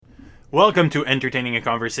Welcome to Entertaining a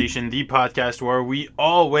Conversation, the podcast where we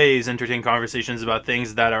always entertain conversations about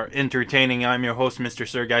things that are entertaining. I'm your host, Mr.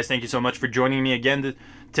 Sir. Guys, thank you so much for joining me again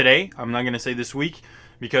today. I'm not going to say this week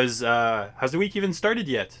because has the week even started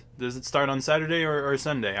yet? Does it start on Saturday or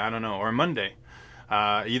Sunday? I don't know. Or Monday.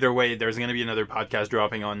 Either way, there's going to be another podcast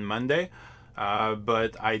dropping on Monday.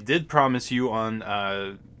 But I did promise you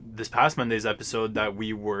on this past Monday's episode that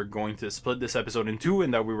we were going to split this episode in two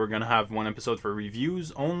and that we were going to have one episode for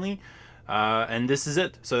reviews only. And this is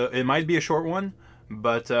it. So it might be a short one,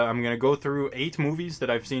 but I'm going to go through 8 movies that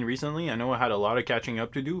I've seen recently. I know I had a lot of catching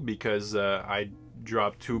up to do because I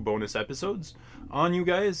dropped 2 bonus episodes on you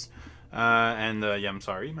guys. Yeah, I'm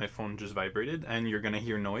sorry, my phone just vibrated, and you're gonna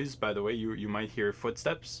hear noise. By the way, you might hear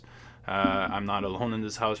footsteps. I'm not alone in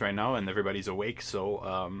this house right now, and everybody's awake, so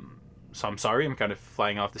I'm sorry. I'm kind of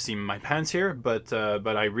flying off the seam of my pants here, but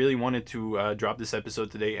I really wanted to drop this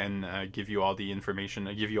episode today and give you all the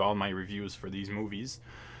information, give you all my reviews for these movies.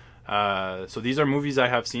 So these are movies I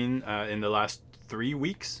have seen in the last 3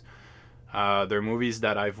 weeks. They're movies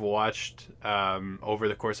that I've watched over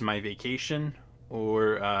the course of my vacation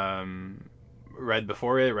or right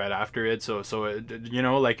before it, right after it.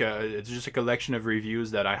 It's just a collection of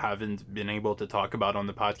reviews that I haven't been able to talk about on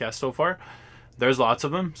the podcast so far. There's lots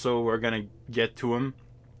of them, so we're gonna get to them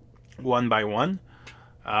one by one.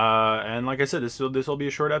 And like I said, this will be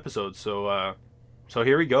a short episode. So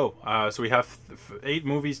here we go. So we have 8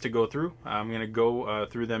 movies to go through. I'm gonna go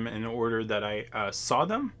through them in order that I saw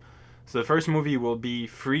them. So the first movie will be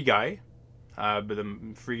Free Guy. But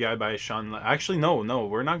the Free Guy by Sean. Actually, no,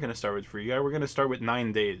 we're not gonna start with Free Guy. We're gonna start with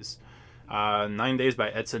 9 Days. 9 Days by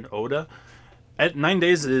Edson Oda. 9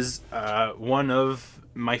 Days is one of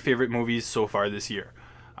my favorite movies so far this year.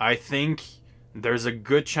 I think there's a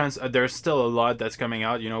good chance there's still a lot that's coming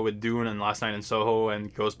out, with Dune and Last Night in Soho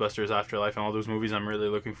and Ghostbusters Afterlife and all those movies I'm really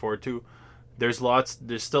looking forward to. There's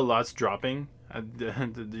still lots dropping.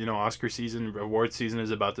 Oscar season, award season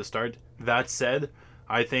is about to start. That said,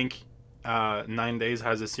 I think 9 Days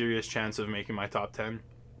has a serious chance of making my top 10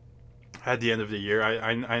 at the end of the year.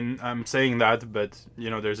 I'm saying that, but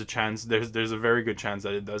there's a chance. There's a very good chance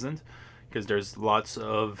that it doesn't, because there's lots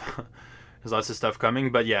of there's lots of stuff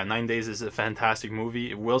coming. But yeah, 9 Days is a fantastic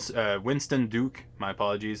movie. Winston Duke, my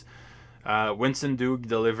apologies. Winston Duke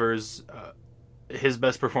delivers his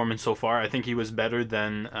best performance so far. I think he was better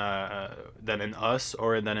than in Us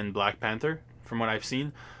or than in Black Panther, from what I've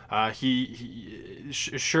seen.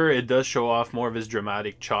 Sure, it does show off more of his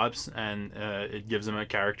dramatic chops, and it gives him a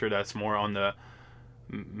character that's more on the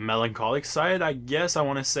melancholic side, I guess I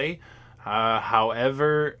want to say.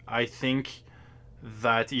 However, I think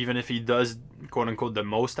that even if he does quote unquote the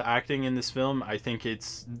most acting in this film, I think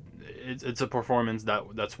it's a performance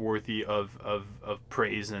that's worthy of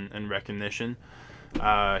praise and recognition.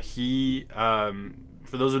 He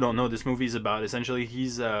For those who don't know, this movie is about, essentially,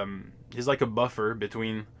 he's like a buffer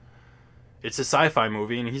between. It's a sci-fi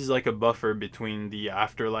movie, and he's like a buffer between the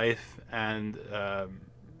afterlife and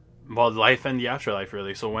life and the afterlife,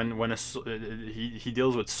 really. So he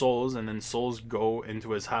deals with souls, and then souls go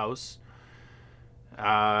into his house,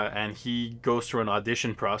 and he goes through an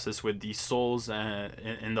audition process with these souls,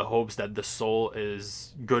 in the hopes that the soul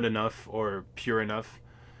is good enough or pure enough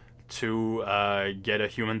to get a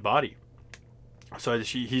human body. So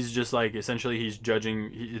he's just like, essentially, he's judging.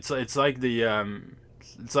 It's like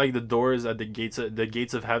the doors at the gates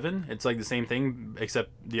of heaven. It's like the same thing, except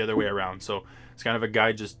the other way around. So it's kind of a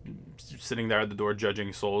guy just sitting there at the door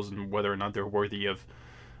judging souls and whether or not they're worthy of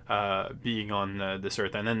being on this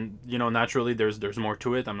earth. And then naturally there's more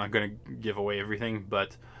to it. I'm not gonna give away everything,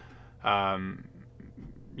 but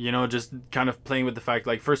just kind of playing with the fact,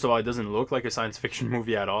 like, first of all, it doesn't look like a science fiction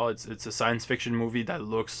movie at all. It's a science fiction movie that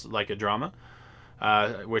looks like a drama.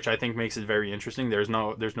 Which I think makes it very interesting. There's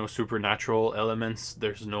no supernatural elements.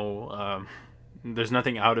 There's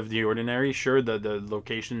nothing out of the ordinary. Sure, the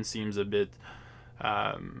location seems a bit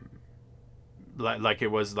like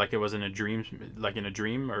it was in a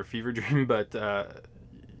dream or a fever dream, but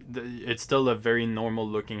it's still a very normal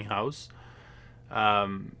looking house.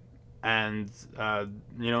 And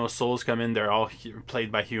souls come in. They're all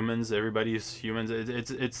played by humans. Everybody's humans.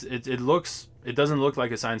 It doesn't look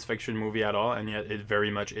like a science fiction movie at all, and yet it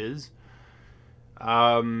very much is.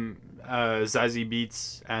 Zazie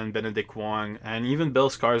Beetz and Benedict Wong and even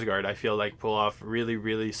Bill Skarsgård, I feel like, pull off really,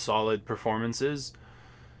 really solid performances.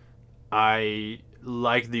 I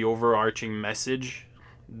like the overarching message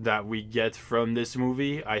that we get from this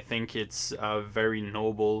movie. I think it's a very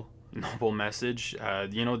noble message.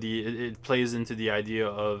 It plays into the idea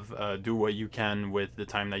of do what you can with the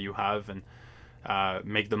time that you have, and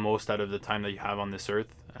make the most out of the time that you have on this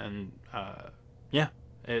earth. and yeah,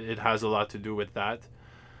 it has a lot to do with that.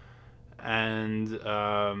 And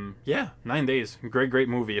yeah, 9 days, great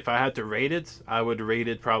movie. If I had to rate it, I would rate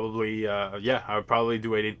it probably I would probably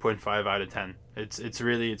do an 8.5 out of 10. It's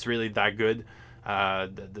really that good.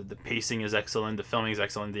 The pacing is excellent, the filming is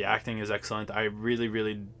excellent, the acting is excellent. I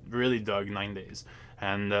really dug 9 days.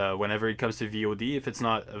 And whenever it comes to VOD, if it's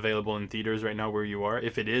not available in theaters right now where you are,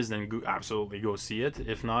 if it is, then absolutely go see it.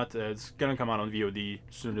 If not, it's gonna come out on VOD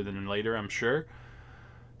sooner than later, I'm sure.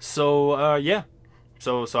 So yeah,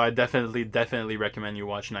 so I definitely recommend you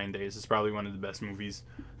watch 9 days. It's probably one of the best movies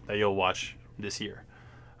that you'll watch this year.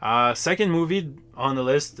 Second movie on the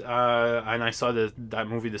list, and I saw that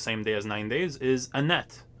movie the same day as 9 days, is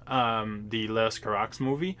Annette, the Les Carax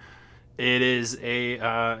movie. It is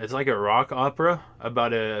it's like a rock opera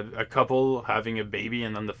about a couple having a baby,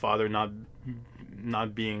 and then the father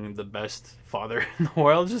not being the best father in the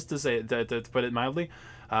world, just to put it mildly.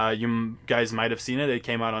 You guys might have seen it. It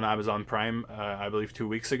came out on Amazon Prime, I believe, 2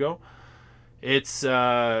 weeks ago. It's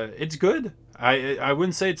good. I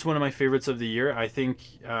wouldn't say it's one of my favorites of the year. I think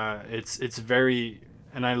it's very,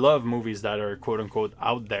 and I love movies that are quote unquote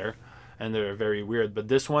out there, and they're very weird. But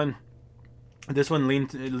this one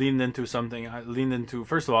leaned into something. I leaned into,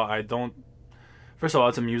 first of all, I don't. First of all,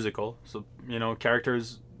 it's a musical, so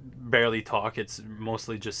characters barely talk. It's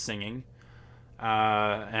mostly just singing.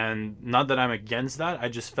 And not that I'm against that. I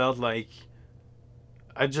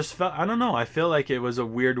don't know. I feel like it was a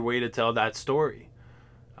weird way to tell that story.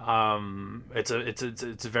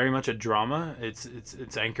 It's very much a drama.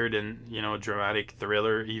 It's anchored in dramatic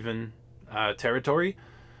thriller even territory,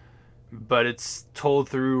 but it's told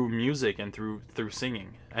through music and through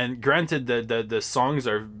singing. And granted, the songs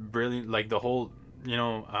are brilliant. Like the whole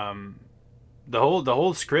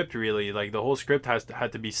script, really, like the whole script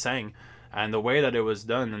had to be sang, and the way that it was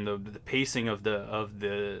done, and the pacing of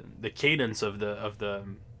the cadence of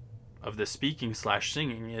the speaking slash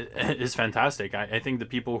singing is fantastic. I think the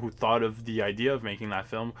people who thought of the idea of making that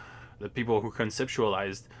film, the people who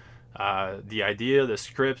conceptualized the idea, the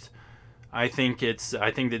script, I think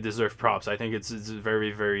they deserve props. I think it's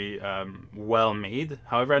very very well made.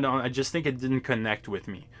 However, I just think it didn't connect with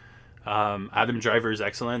me. Adam Driver is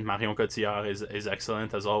excellent. Marion Cotillard is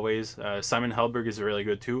excellent as always. Simon Helberg is really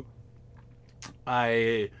good too.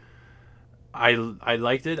 I I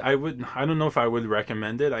liked it. I don't know if I would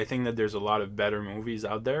recommend it. I think that there's a lot of better movies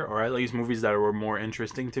out there, or at least movies that were more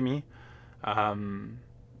interesting to me. Um,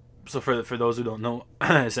 so for those who don't know,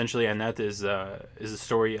 essentially Annette is a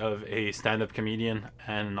story of a stand-up comedian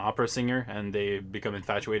and an opera singer, and they become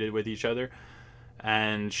infatuated with each other.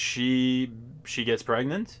 And she gets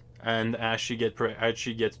pregnant, and as she gets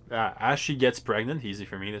pregnant, easy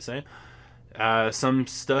for me to say, some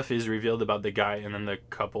stuff is revealed about the guy, and then the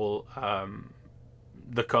couple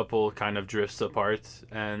kind of drifts apart.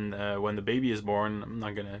 And when the baby is born, I'm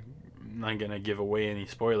not gonna give away any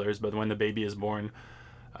spoilers, but when the baby is born,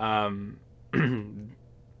 um,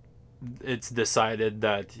 it's decided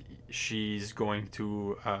that she's going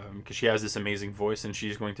to, because she has this amazing voice, and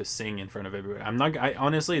she's going to sing in front of everyone. I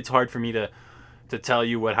honestly, it's hard for me to tell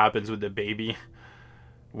you what happens with the baby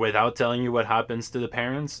without telling you what happens to the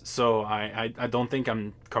parents. So I don't think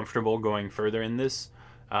I'm comfortable going further in this.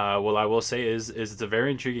 What I will say is it's a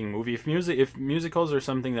very intriguing movie. If musicals are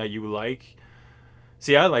something that you like,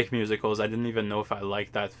 see, I like musicals. I didn't even know if I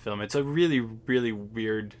liked that film. It's a really really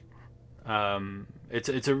weird. It's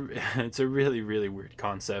a it's a really really weird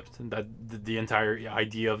concept, that the entire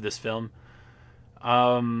idea of this film.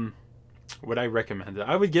 Um, would I recommend it?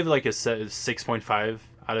 I would give like a 6.5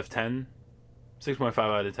 out of 10. 6.5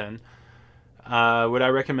 out of 10. Would I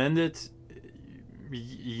recommend it?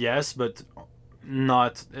 Yes, but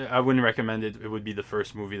not. I wouldn't recommend it. It would be the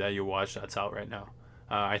first movie that you watch that's out right now.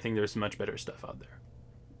 I think there's much better stuff out there.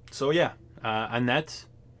 So yeah, Annette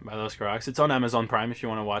by Los Carax. It's on Amazon Prime if you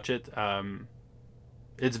want to watch it.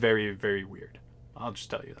 It's very very weird. I'll just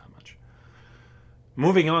tell you that much.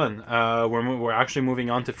 Moving on, we're actually moving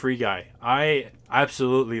on to Free Guy. I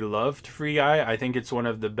absolutely loved Free Guy. I think it's one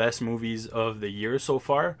of the best movies of the year so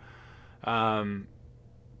far. Um,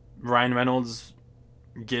 Ryan Reynolds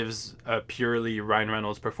gives a purely Ryan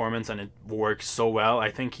Reynolds performance, and it works so well. I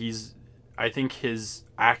think his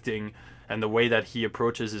acting and the way that he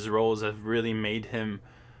approaches his roles have really made him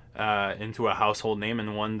into a household name,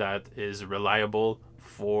 and one that is reliable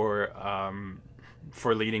for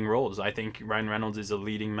leading roles. I think Ryan Reynolds is a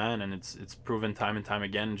leading man, and it's proven time and time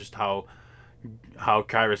again just how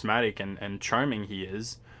charismatic and charming he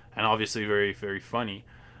is, and obviously very very funny.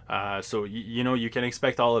 So you can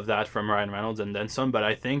expect all of that from Ryan Reynolds and then some. But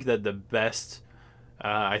I think that the best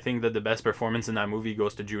I think that the best performance in that movie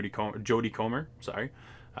goes to Jodie Comer. Sorry,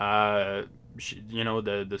 the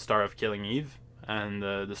star of Killing Eve and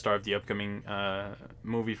the star of the upcoming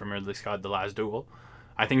movie from Ridley Scott, The Last Duel.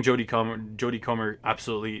 I think Jodie Comer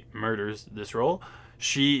absolutely murders this role.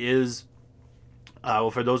 She is.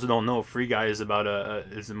 Well, for those who don't know, Free Guy is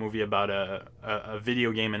a movie about a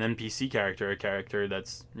video game, an NPC character, a character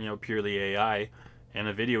that's purely AI, in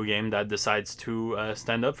a video game that decides to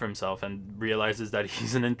stand up for himself and realizes that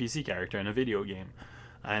he's an NPC character in a video game.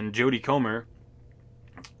 And Jodie Comer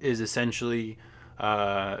is essentially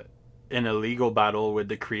in a legal battle with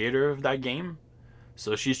the creator of that game.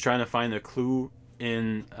 So she's trying to find a clue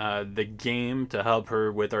in the game to help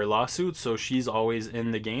her with her lawsuit. So she's always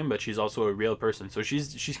in the game, but she's also a real person. So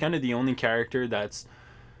she's kind of the only character that's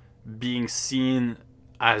being seen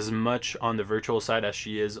as much on the virtual side as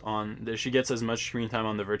she is she gets as much screen time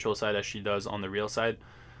on the virtual side as she does on the real side.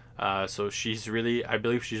 So she's really, I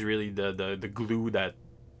believe she's really the glue that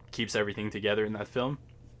keeps everything together in that film.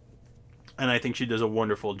 And I think she does a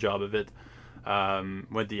wonderful job of it,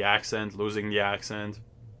 with the accent, losing the accent,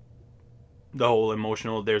 the whole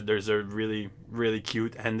emotional. There's a really really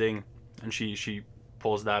cute ending, and she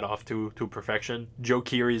pulls that off to perfection. Joe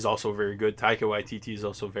Keery is also very good. Taika Waititi is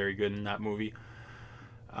also very good in that movie.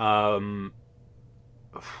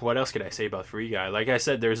 What else could I say about Free Guy? Like I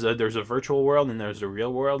said, there's a virtual world and there's a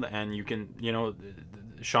real world, and you can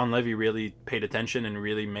Sean Levy really paid attention and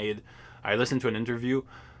really made. I listened to an interview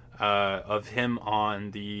of him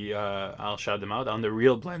on the I'll shout them out, on the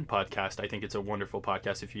Real Blend podcast. I think it's a wonderful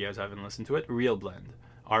podcast if you guys haven't listened to it. Real Blend,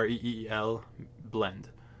 REEL Blend,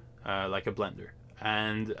 like a blender.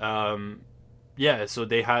 And so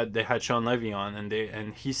they had Sean Levy on,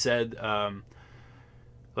 and he said,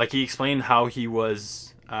 like, he explained how he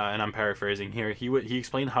was, and I'm paraphrasing here. He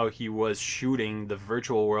explained how he was shooting the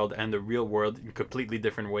virtual world and the real world in completely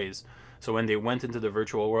different ways. So when they went into the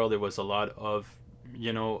virtual world, it was a lot of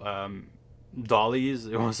dollies.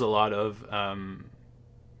 It was a lot of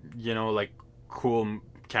like cool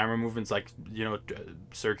camera movements, like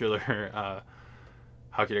circular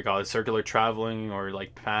how could I call it, circular traveling, or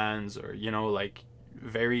like pans, or like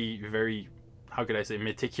very very, how could I say,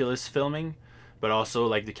 meticulous filming, but also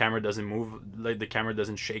like the camera doesn't move, like the camera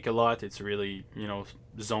doesn't shake a lot. It's really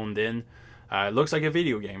zoned in. It looks like a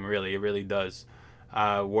video game, really. It really does.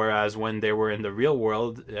 Whereas when they were in the real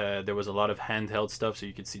world, there was a lot of handheld stuff, so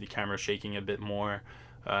you could see the camera shaking a bit more.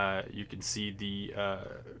 You can see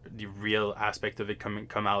the real aspect of it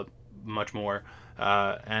come out much more.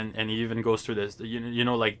 And he even goes through this,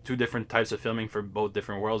 like two different types of filming for both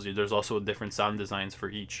different worlds. There's also different sound designs for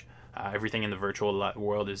each. Everything in the virtual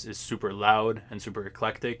world is super loud and super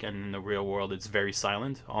eclectic, and in the real world it's very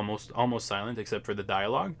silent, almost silent, except for the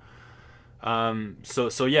dialogue.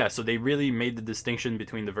 So they really made the distinction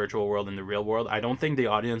between the virtual world and the real world. I don't think the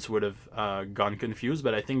audience would have gone confused,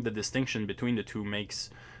 but I think the distinction between the two makes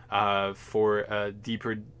for a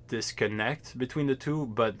deeper disconnect between the two,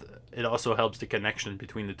 but it also helps the connection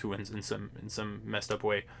between the two in some messed up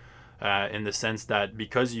way, in the sense that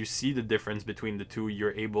because you see the difference between the two,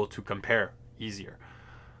 you're able to compare easier.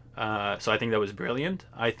 So I think that was brilliant.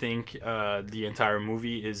 I think the entire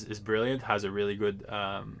movie is brilliant, has a really good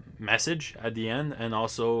message at the end, and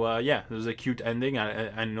also there's a cute ending.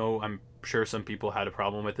 I know, I'm sure some people had a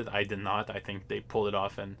problem with it. I did not. I think they pulled it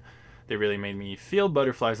off, and they really made me feel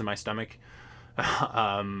butterflies in my stomach.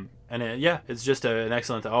 It's just an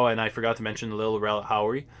excellent. Oh, and I forgot to mention Lil Rel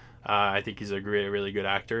Howery. I think he's a really good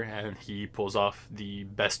actor, and he pulls off the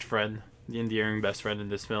endearing best friend in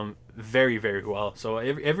this film very, very well. So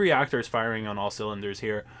every actor is firing on all cylinders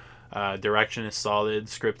here. Direction is solid,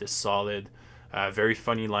 script is solid, very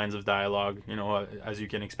funny lines of dialogue, as you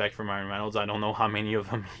can expect from Ryan Reynolds. I don't know how many of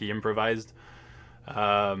them he improvised.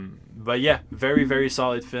 But yeah, very, very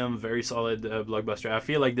solid film, very solid blockbuster. I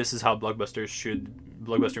feel like this is how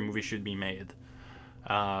blockbuster movies should be made.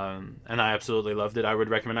 And I absolutely loved it.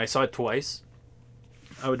 I saw it twice.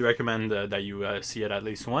 I would recommend that you see it at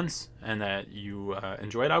least once, and that you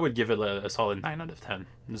enjoy it. I would give it a solid 9 out of 10.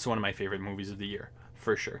 This is one of my favorite movies of the year,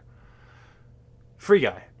 for sure. Free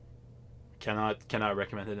Guy. Cannot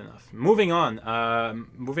recommend it enough. Moving on.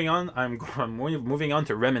 I'm moving on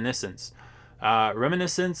to Reminiscence.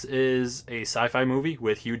 Reminiscence is a sci-fi movie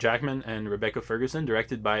with Hugh Jackman and Rebecca Ferguson,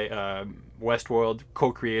 directed by Westworld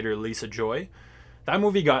co-creator Lisa Joy. That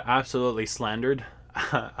movie got absolutely slandered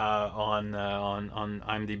on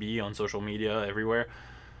IMDb, on social media, everywhere.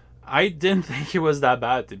 I didn't think it was that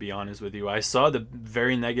bad, to be honest with you. I saw the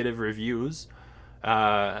very negative reviews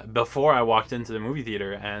before I walked into the movie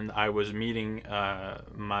theater, and I was meeting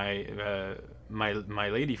my my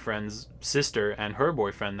lady friend's sister and her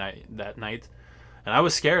boyfriend that night, and I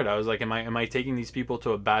was scared. I was like, am I taking these people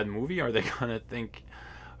to a bad movie? Are they gonna think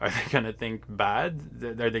bad?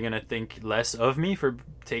 Are they gonna think less of me for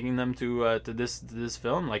taking them to this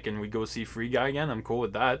film? Like, can we go see Free Guy again? I'm cool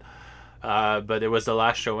with that. But it was the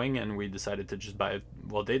last showing, and we decided to just buy it.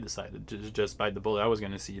 Well, they decided to just bite the bullet. I was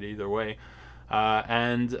gonna see it either way.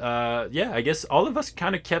 Yeah, I guess all of us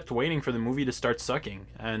kind of kept waiting for the movie to start sucking,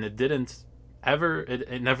 and it didn't ever.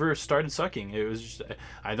 It never started sucking. It was just,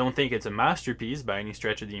 I don't think it's a masterpiece by any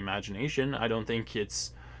stretch of the imagination. I don't think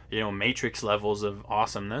it's, Matrix levels of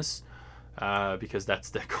awesomeness, because that's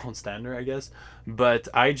the gold standard, I guess. But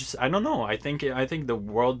I don't know. I think the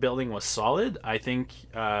world building was solid. I think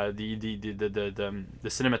the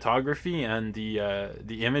cinematography and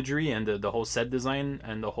the imagery and the whole set design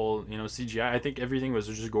and the whole CGI. I think everything was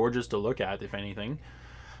just gorgeous to look at, if anything.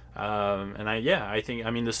 And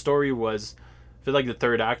the story was. I feel like the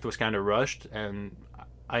third act was kind of rushed, and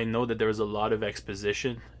I know that there was a lot of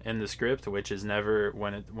exposition in the script, which is never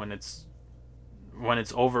when it's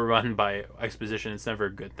overrun by exposition, it's never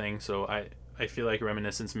a good thing. So I feel like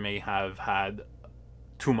Reminiscence may have had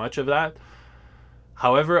too much of that.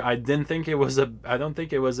 However, I don't think it was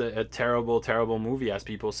a terrible movie as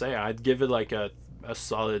people say. I'd give it like a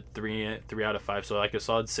solid 3 out of 5, so like a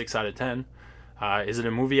solid 6 out of 10. Is it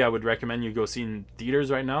a movie I would recommend you go see in theaters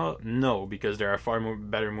right now? No, because there are far more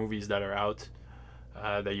better movies that are out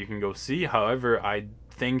that you can go see. However, I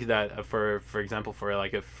think that for example, for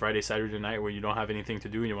like a Friday, Saturday night where you don't have anything to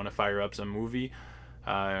do and you want to fire up some movie,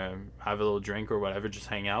 have a little drink or whatever, just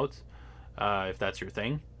hang out, if that's your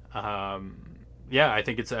thing. Yeah, I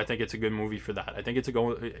think it's a good movie for that. I think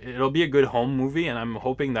it'll be a good home movie, and I'm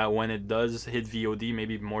hoping that when it does hit VOD,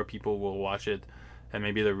 maybe more people will watch it, and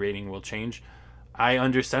maybe the rating will change. I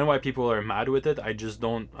understand why people are mad with it. I just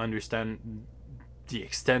don't understand the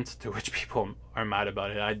extent to which people are mad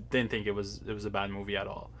about it. I didn't think it was a bad movie at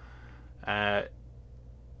all.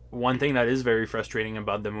 One thing that is very frustrating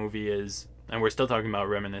about the movie is, and we're still talking about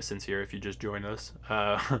Reminiscence here if you just joined us,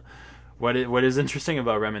 what is interesting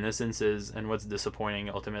about Reminiscence is, and what's disappointing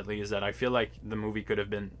ultimately, is that I feel like the movie could have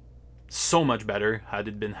been so much better had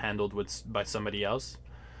it been handled by somebody else.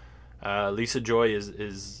 Lisa Joy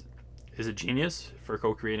is a genius for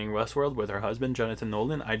co-creating Westworld with her husband Jonathan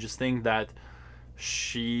Nolan. I just think that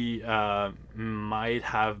she might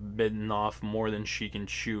have bitten off more than she can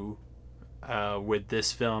chew with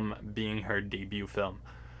this film being her debut film.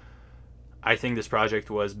 I think this project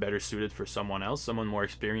was better suited for someone else, someone more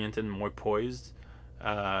experienced and more poised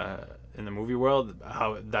in the movie world.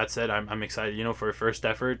 That said, I'm excited. For her first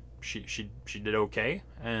effort, she did okay,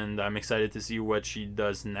 and I'm excited to see what she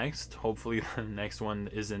does next. Hopefully, the next one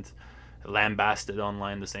isn't lambasted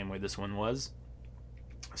online the same way this one was.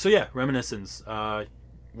 So yeah, Reminiscence.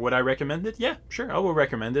 Would I recommend it? Yeah, sure, I will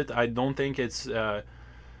recommend it. I don't think it's. I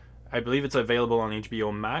believe it's available on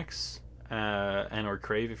HBO Max and or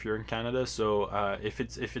Crave if you're in Canada. So if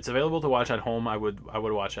it's available to watch at home, I would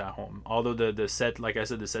watch it at home. Although the set, like I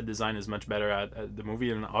said, the set design is much better at the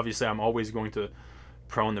movie, and obviously I'm always going to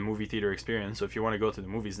prone the movie theater experience. So if you want to go to the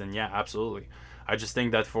movies, then yeah, absolutely. I just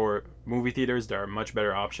think that for movie theaters, there are much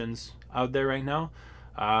better options out there right now,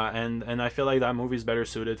 and I feel like that movie is better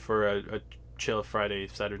suited for a chill Friday,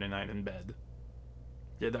 Saturday night in bed.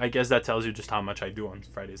 Yeah, I guess that tells you just how much I do on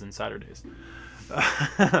Fridays and Saturdays.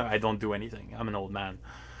 I don't do anything. I'm an old man.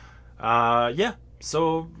 Yeah.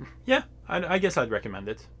 So yeah, I guess I'd recommend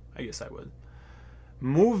it. I guess I would.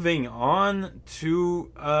 Moving on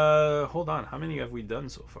to hold on, how many have we done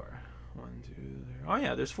so far? 1, 2, 3. Oh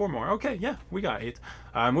yeah, there's 4 more. Okay, yeah, we got 8.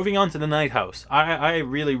 Moving on to The Night House. I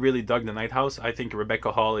really, really dug The Night House. I think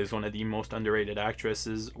Rebecca Hall is one of the most underrated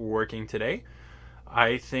actresses working today.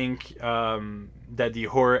 I think that the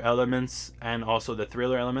horror elements and also the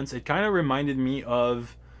thriller elements, it kind of reminded me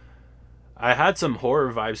of. I had some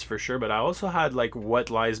horror vibes for sure, but I also had like What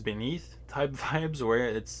Lies Beneath type vibes, where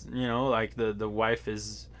it's like the wife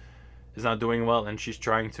is not doing well and she's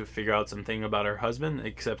trying to figure out something about her husband.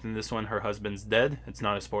 Except in this one, her husband's dead. It's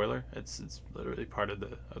not a spoiler. It's literally part of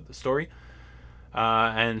the story.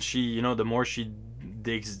 And she, the more she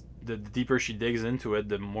digs. The deeper she digs into it,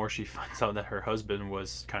 the more she finds out that her husband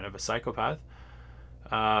was kind of a psychopath.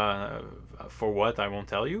 For what, I won't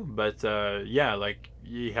tell you, but yeah, like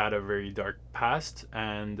he had a very dark past,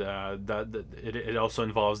 and it also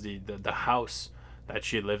involves the house that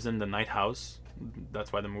she lives in, the Night House.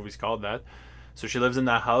 That's why the movie's called that. So she lives in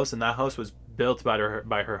that house, and that house was built by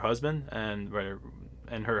her husband, and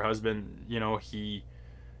her husband, he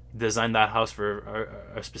designed that house for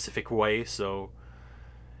a specific way. So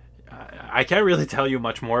I can't really tell you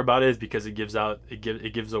much more about it because it gives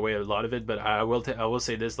away a lot of it. But I will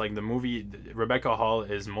say this: like the movie, Rebecca Hall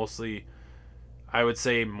is mostly, I would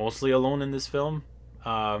say, mostly alone in this film.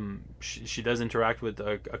 She does interact with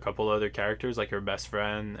a couple other characters, like her best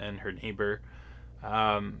friend and her neighbor.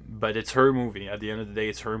 But it's her movie. At the end of the day,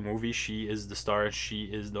 it's her movie. She is the star. She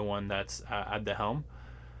is the one that's at the helm,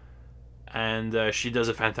 and she does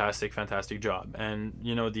a fantastic job. And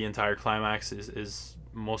the entire climax is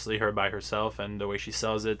mostly her by herself, and the way she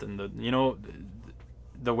sells it, and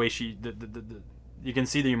the way you can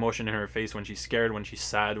see the emotion in her face when she's scared, when she's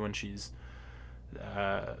sad, when she's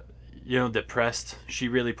uh, depressed. She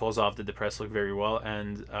really pulls off the depressed look very well.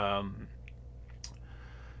 And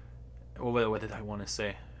what did I want to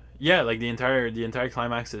say? Yeah, like the entire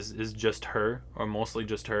climax is just her, or mostly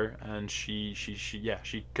just her, and she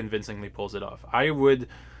convincingly pulls it off. I would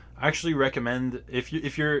actually recommend, if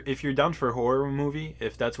you're down for a horror movie,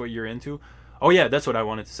 if that's what you're into. Oh yeah, that's what I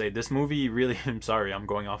wanted to say. This movie really I'm sorry, I'm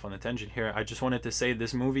going off on a tangent here. I just wanted to say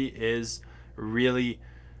this movie is really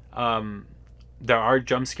um there are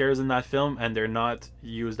jump scares in that film, and they're not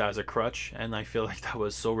used as a crutch, and I feel like that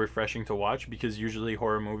was so refreshing to watch, because usually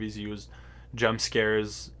horror movies use jump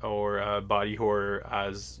scares or body horror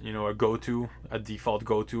as a default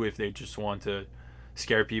go-to if they just want to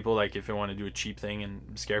scare people, like if they want to do a cheap thing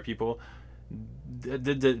and scare people.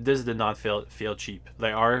 This did not feel cheap.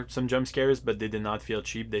 There are some jump scares, but they did not feel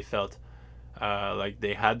cheap. They felt like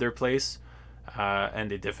they had their place, and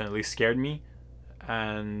they definitely scared me.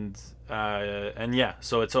 And yeah,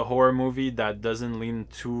 so it's a horror movie that doesn't lean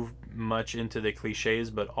too much into the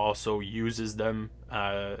cliches, but also uses them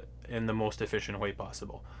in the most efficient way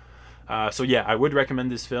possible. So yeah, I would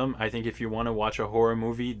recommend this film. I think if you want to watch a horror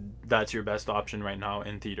movie, that's your best option right now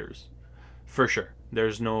in theaters, for sure.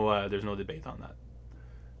 There's no debate on that,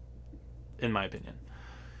 in my opinion.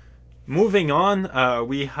 Moving on,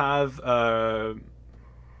 we have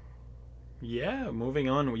yeah, moving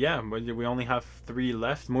on. Yeah, we only have three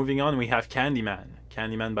left. Moving on, we have Candyman.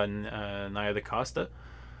 Candyman by Nia DaCosta.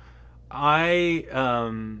 I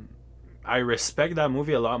I respect that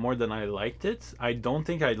movie a lot more than I liked it. I don't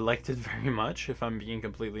think I liked it very much, if I'm being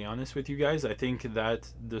completely honest with you guys. I think that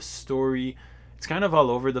the story, it's kind of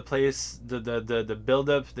all over the place. The build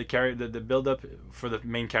up, the build up for the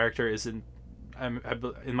main character isn't,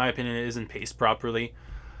 in my opinion, it isn't paced properly.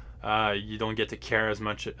 You don't get to care as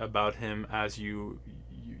much about him as you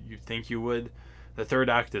think you would. The third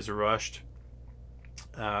act is rushed.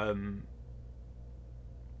 Um,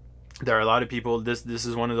 there are a lot of people. This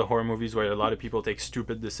is one of the horror movies where a lot of people take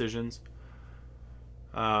stupid decisions,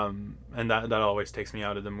 and that always takes me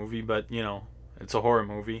out of the movie. But it's a horror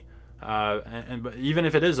movie. But even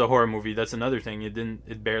if it is a horror movie, that's another thing.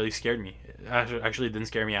 It barely scared me. Actually, it didn't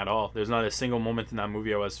scare me at all. There's not a single moment in that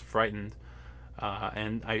movie I was frightened.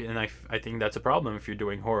 I think that's a problem if you're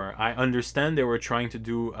doing horror. I understand they were trying to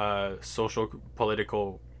do social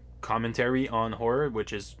political commentary on horror,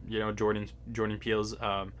 which is Jordan Peele's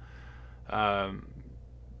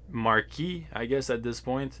marquee, I guess. At this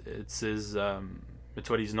point, it's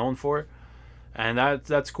what he's known for, and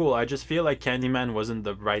that's cool. I just feel like Candyman wasn't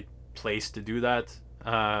the right place to do that.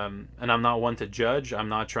 And I'm not one to judge. I'm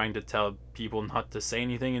not trying to tell people not to say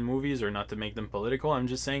anything in movies or not to make them political. I'm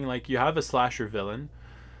just saying, like, you have a slasher villain,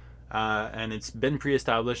 and it's been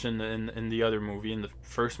pre-established in the other movie, in the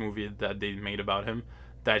first movie that they made about him,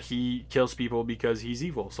 that he kills people because he's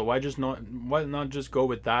evil. So why not just go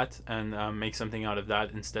with that and make something out of that,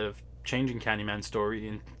 instead of changing Candyman's story,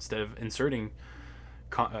 instead of inserting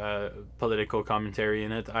political commentary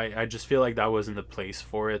in it. I just feel like that wasn't the place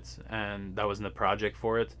for it, and that wasn't the project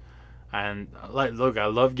for it. And look, I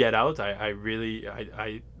love Get Out. I really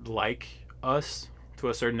I like Us to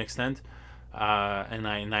a certain extent, and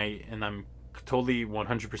I'm totally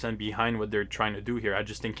 100% behind what they're trying to do here. I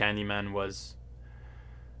just think Candyman was,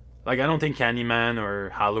 like, I don't think Candyman or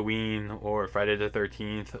Halloween or Friday the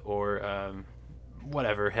 13th or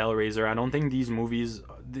whatever, Hellraiser. I don't think these movies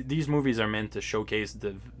are meant to showcase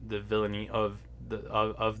the villainy of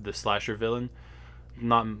the slasher villain.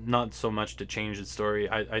 Not so much to change its story.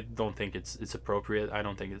 I don't think it's appropriate. I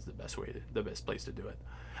don't think it's the best place to do it.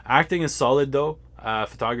 Acting is solid though.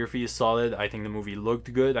 Photography is solid. I think the movie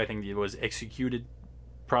looked good. I think it was executed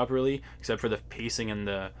properly, except for the pacing and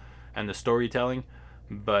the storytelling.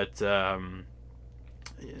 But like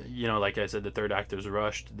I said, the third act is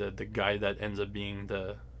rushed. The guy that ends up being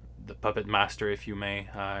the puppet master, if you may,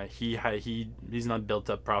 he's not built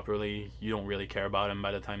up properly. You don't really care about him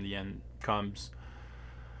by the time the end comes.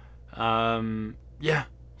 Yeah.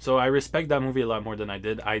 So I respect that movie a lot more than I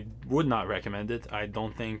did. I would not recommend it. I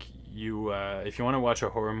don't think if you want to watch a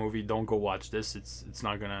horror movie, don't go watch this. It's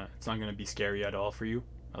not gonna be scary at all for you.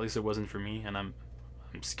 At least it wasn't for me, and I'm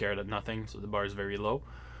scared of nothing, so the bar is very low.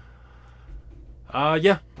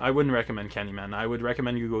 Yeah, I wouldn't recommend Candyman. I would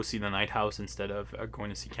recommend you go see The Night House instead of going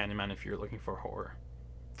to see Candyman if you're looking for horror.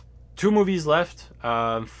 Two movies left.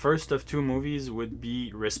 First of two movies would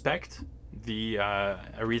be Respect, the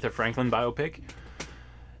Aretha Franklin biopic.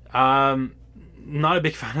 Not a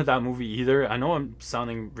big fan of that movie either. I know I'm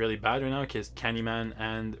sounding really bad right now because Candyman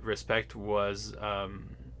and Respect were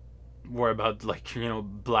about, like,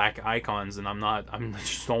 black icons, and I'm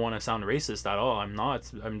just don't want to sound racist at all. I'm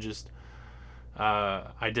not. I'm just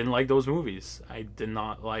I didn't like those movies. I did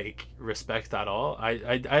not like Respect at all.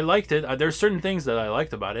 I liked it. There's certain things that I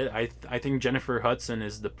liked about it. I think Jennifer Hudson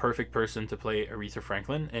is the perfect person to play Aretha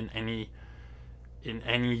Franklin in any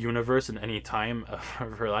universe, in any time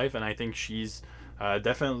of her life, and I think she's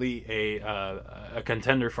definitely a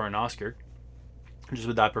contender for an Oscar. Just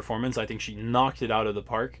with that performance, I think she knocked it out of the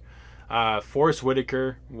park. Forrest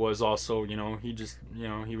Whitaker was also,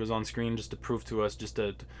 he was on screen just to prove to us, just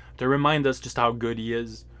to remind us just how good he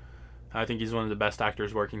is. I think he's one of the best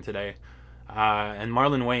actors working today. And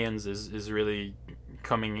Marlon Wayans is really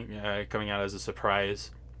coming out as a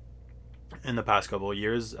surprise in the past couple of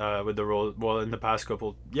years with the role. Well, in the past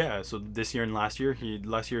couple, yeah. So this year and last year,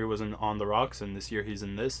 last year he was in On the Rocks, and this year he's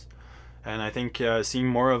in this. And I think seeing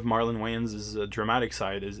more of Marlon Wayans' dramatic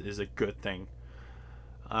side is a good thing.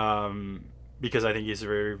 Because I think he's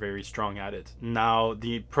very, very strong at it. Now,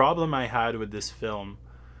 the problem I had with this film,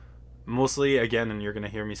 mostly, again, and you're gonna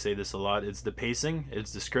hear me say this a lot, it's the pacing,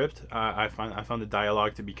 it's the script. I found the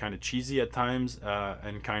dialogue to be kind of cheesy at times,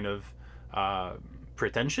 and kind of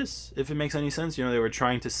pretentious, if it makes any sense. They were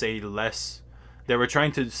trying to say less. They were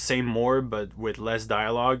trying to say more, but with less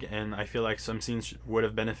dialogue, and I feel like some scenes would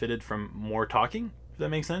have benefited from more talking, if that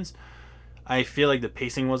makes sense. I feel like the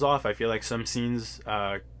pacing was off. I feel like some scenes,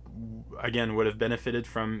 again, would have benefited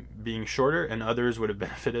from being shorter, and others would have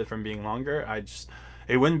benefited from being longer.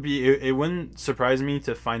 It wouldn't surprise me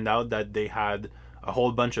to find out that they had a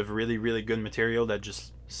whole bunch of really, really good material that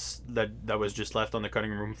was just left on the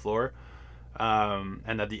cutting room floor,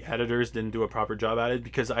 and that the editors didn't do a proper job at it.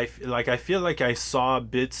 Because I feel like I saw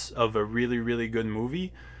bits of a really, really good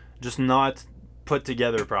movie, just not put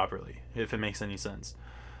together properly, if it makes any sense.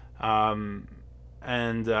 Yeah,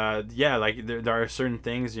 like there are certain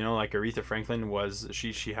things, like Aretha Franklin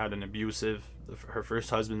she had an abusive, her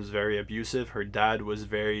first husband was very abusive. Her dad was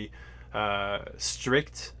very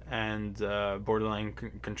strict and borderline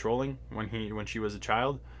controlling when she was a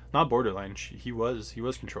child. Not borderline, he was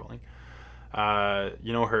controlling.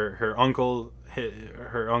 Her uncle's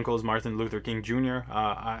Martin Luther King Jr.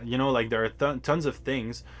 Like there are tons of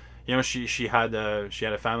things. She had a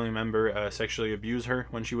family member sexually abuse her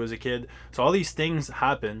when she was a kid. So all these things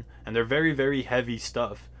happen, and they're very, very heavy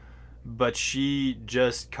stuff. But she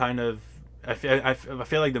just kind of, I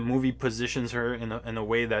feel like the movie positions her in a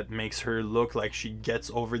way that makes her look like she gets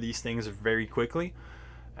over these things very quickly.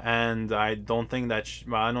 And I don't think that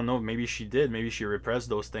I don't know, maybe she did, maybe she repressed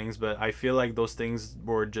those things, but I feel like those things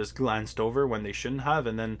were just glanced over when they shouldn't have.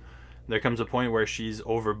 And then there comes a point where she's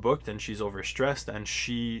overbooked and she's overstressed and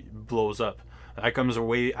she blows up. That comes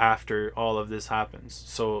way after all of this happens.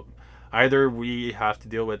 So either we have to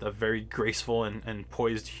deal with a very graceful and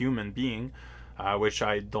poised human being, which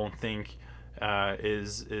I don't think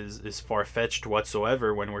is far-fetched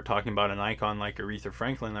whatsoever when we're talking about an icon like Aretha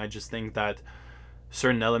Franklin. I just think that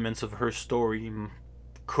certain elements of her story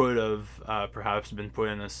could have perhaps been put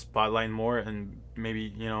in a spotlight more, and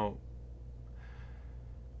maybe,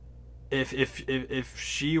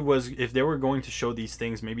 if they were going to show these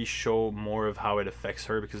things, maybe show more of how it affects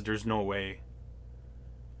her, because there's no way.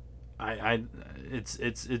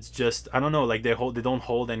 It's just, I don't know, like they don't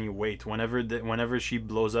hold any weight whenever she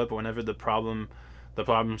blows up, whenever the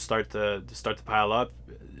problems start to pile up.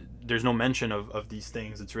 There's no mention of these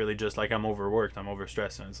things. It's really just like, I'm overworked, I'm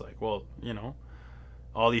overstressed, and it's like, well,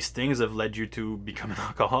 all these things have led you to become an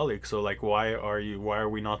alcoholic, so like why are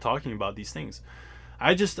we not talking about these things?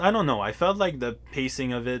 I don't know. I felt like the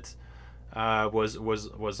pacing of it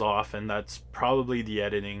was off, and that's probably the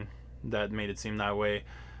editing that made it seem that way.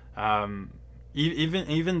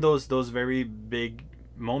 Even those very big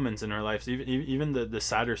moments in her life, even the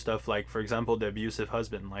sadder stuff, like for example the abusive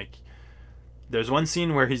husband. Like there's one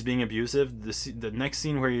scene where he's being abusive. The next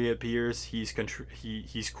scene where he appears, he's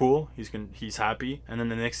cool, he's happy, and then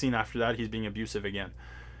the next scene after that he's being abusive again.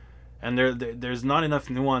 And there's not enough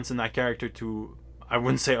nuance in that character to, I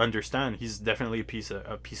wouldn't say understand. He's definitely a piece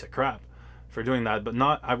of crap, for doing that, but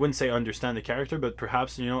not, I wouldn't say understand the character, but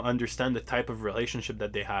perhaps, understand the type of relationship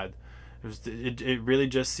that they had. It really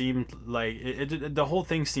just seemed like the whole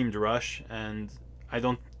thing seemed rushed, and I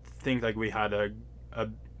don't think like we had a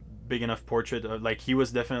big enough portrait of, like, he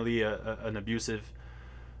was definitely an abusive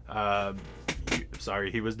uh,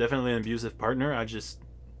 he was definitely an abusive partner. I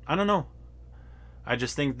don't know. I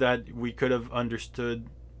just think that we could have understood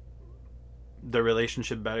the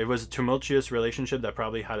relationship better. It was a tumultuous relationship that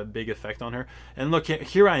probably had a big effect on her. And look,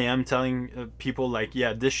 here I am telling people like,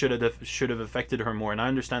 yeah, this should have affected her more. And I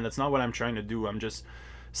understand that's not what I'm trying to do. I'm just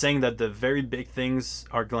saying that the very big things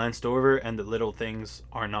are glanced over and the little things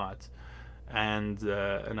are not. And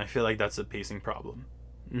I feel like that's a pacing problem,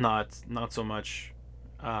 not so much.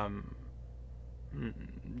 Um,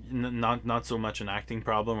 not so much an acting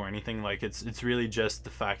problem or anything. Like, it's really just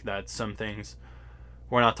the fact that some things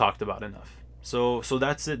were not talked about enough. So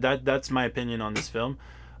that's it. That's my opinion on this film.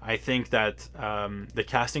 I think that the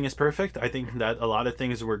casting is perfect. I think that a lot of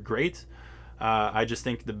things were great. I just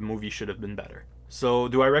think the movie should have been better. So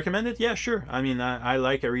do I recommend it? Yeah, sure. I mean, I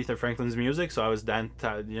like Aretha Franklin's music, so I was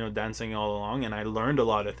dancing all along, and I learned a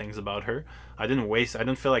lot of things about her. I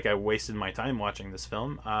didn't feel like I wasted my time watching this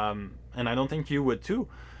film, and I don't think you would too.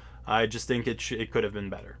 I just think it could have been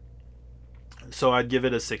better. So I'd give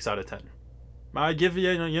it a 6 out of 10. I give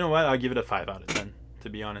you know what? I'll give it a 5 out of 10. To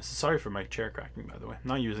be honest, sorry for my chair cracking. By the way, I'm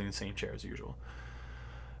not using the same chair as usual.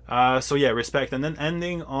 So yeah, respect, and then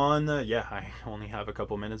ending on I only have a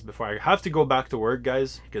couple minutes before I have to go back to work,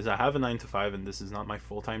 guys, because I have a 9 to 5, and this is not my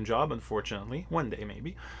full time job, unfortunately. One day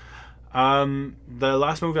maybe. The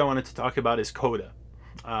last movie I wanted to talk about is Coda.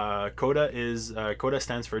 Coda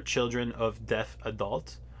stands for Children of Deaf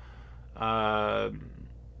Adult.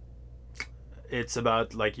 It's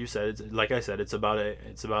about, like you said, it's about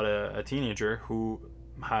a teenager who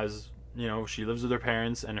has, she lives with her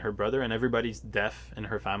parents and her brother, and everybody's deaf in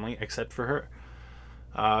her family except for her.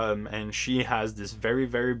 And she has this very,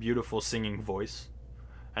 very beautiful singing voice,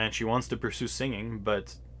 and she wants to pursue singing,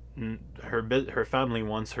 but her family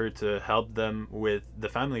wants her to help them with the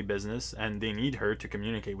family business, and they need her to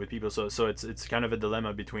communicate with people. So it's kind of a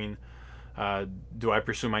dilemma between, do I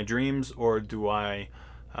pursue my dreams, or do I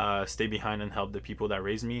stay behind and help the people that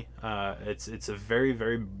raised me? It's a very,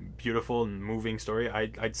 very beautiful and moving story.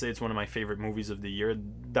 I'd say it's one of my favorite movies of the year.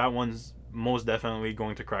 That one's most definitely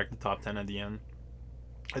going to crack the top 10 at the end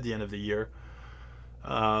of the year.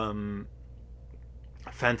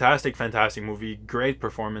 Fantastic movie, great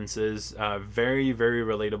performances, very, very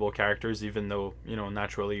relatable characters, even though,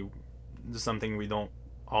 naturally something we don't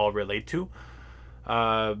all relate to.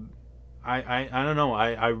 I don't know.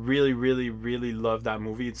 I really, really, really love that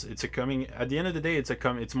movie. It's a coming, at the end of the day,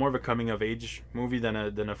 it's more of a coming of age movie than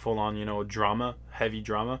a full on, heavy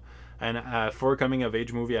drama. And for a coming of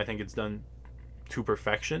age movie, I think it's done to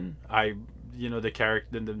perfection. The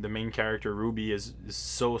main character, Ruby, is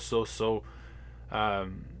so,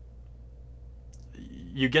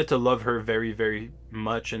 you get to love her very, very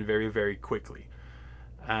much and very, very quickly.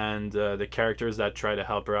 And the characters that try to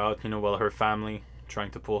help her out, her family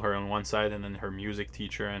trying to pull her on one side, and then her music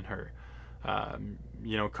teacher and her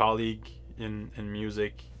colleague in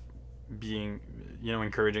music being,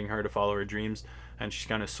 encouraging her to follow her dreams, and she's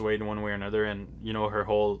kind of swayed one way or another. And her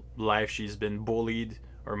whole life she's been bullied,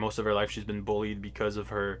 or most of her life she's been bullied because of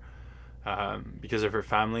her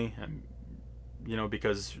family, and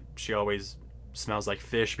because she always smells like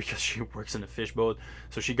fish because she works in a fish boat.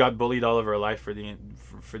 So she got bullied all of her life for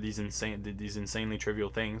these insanely trivial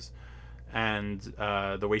things. And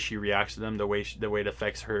the way she reacts to them, the way it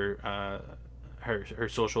affects her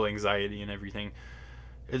social anxiety and everything,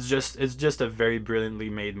 it's just a very brilliantly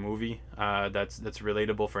made movie that's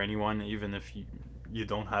relatable for anyone, even if you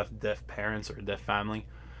don't have deaf parents or a deaf family.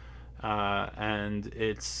 And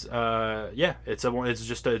it's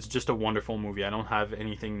just a wonderful movie. I don't have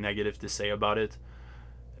anything negative to say about it.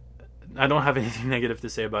 I don't have anything negative to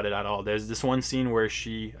say about it at all. There's this one scene where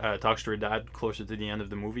she talks to her dad closer to the end of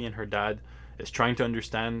the movie, and her dad is trying to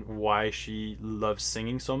understand why she loves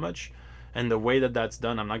singing so much. And the way that that's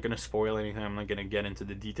done, I'm not going to spoil anything. I'm not going to get into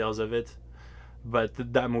the details of it. But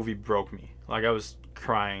that movie broke me. Like, I was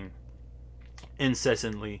crying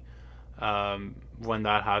incessantly when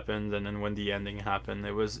that happened, and then when the ending happened.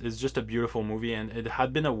 It's just a beautiful movie, and it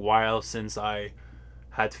had been a while since I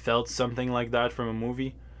had felt something like that from a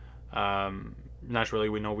movie. Naturally,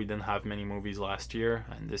 we know we didn't have many movies last year,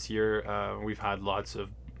 and this year we've had lots of,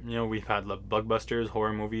 we've had blockbusters,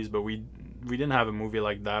 horror movies, but we didn't have a movie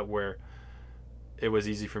like that where it was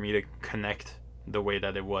easy for me to connect the way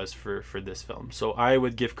that it was for this film. So I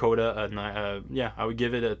would give Coda I would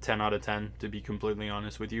give it a 10 out of 10, to be completely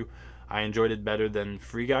honest with you. I enjoyed it better than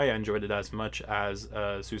Free Guy. I enjoyed it as much as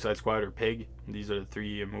Suicide Squad or Pig. These are the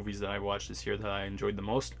three movies that I watched this year that I enjoyed the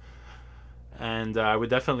most. And I would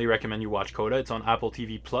definitely recommend you watch Coda. It's on Apple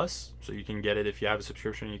TV Plus, so you can get it if you have a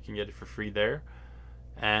subscription. You can get it for free there,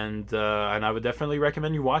 and I would definitely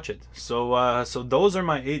recommend you watch it. So those are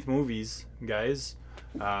my 8 movies, guys.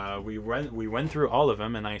 We went through all of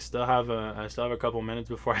them, and I still have a couple minutes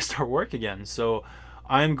before I start work again. So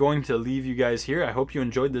I'm going to leave you guys here. I hope you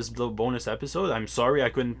enjoyed this little bonus episode. I'm sorry I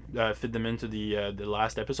couldn't fit them into the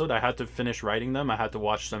last episode. I had to finish writing them. I had to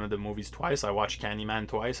watch some of the movies twice. I watched Candyman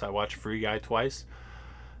twice. I watched Free Guy twice.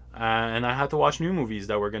 And I had to watch new movies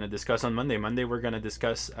that we're going to discuss on Monday. Monday we're going to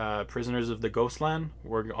discuss Prisoners of the Ghostland.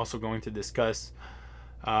 We're also going to discuss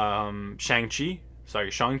Shang-Chi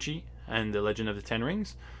and the Legend of the Ten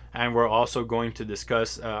Rings. And we're also going to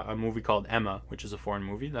discuss a movie called Emma, which is a foreign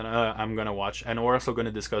movie that I'm going to watch. And we're also going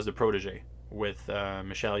to discuss The Protege with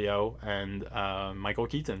Michelle Yeoh and Michael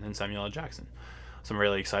Keaton and Samuel L. Jackson. So I'm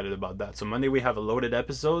really excited about that. So Monday we have a loaded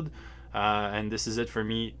episode. And this is it for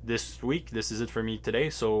me this week. This is it for me today.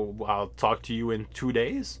 So I'll talk to you in 2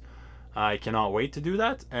 days. I cannot wait to do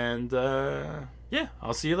that. And yeah,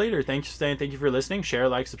 I'll see you later. Thank you for listening. Share,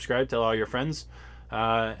 like, subscribe, tell all your friends.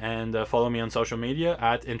 And follow me on social media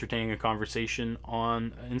at Entertaining a Conversation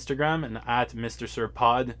on Instagram and at Mr. Sir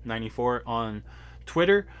Pod 94 on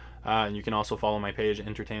Twitter. And you can also follow my page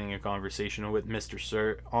Entertaining a Conversation with Mr.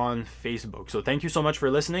 Sir on Facebook. So thank you so much for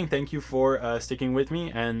listening. Thank you for sticking with me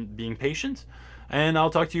and being patient. And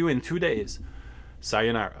I'll talk to you in 2 days.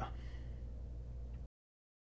 Sayonara.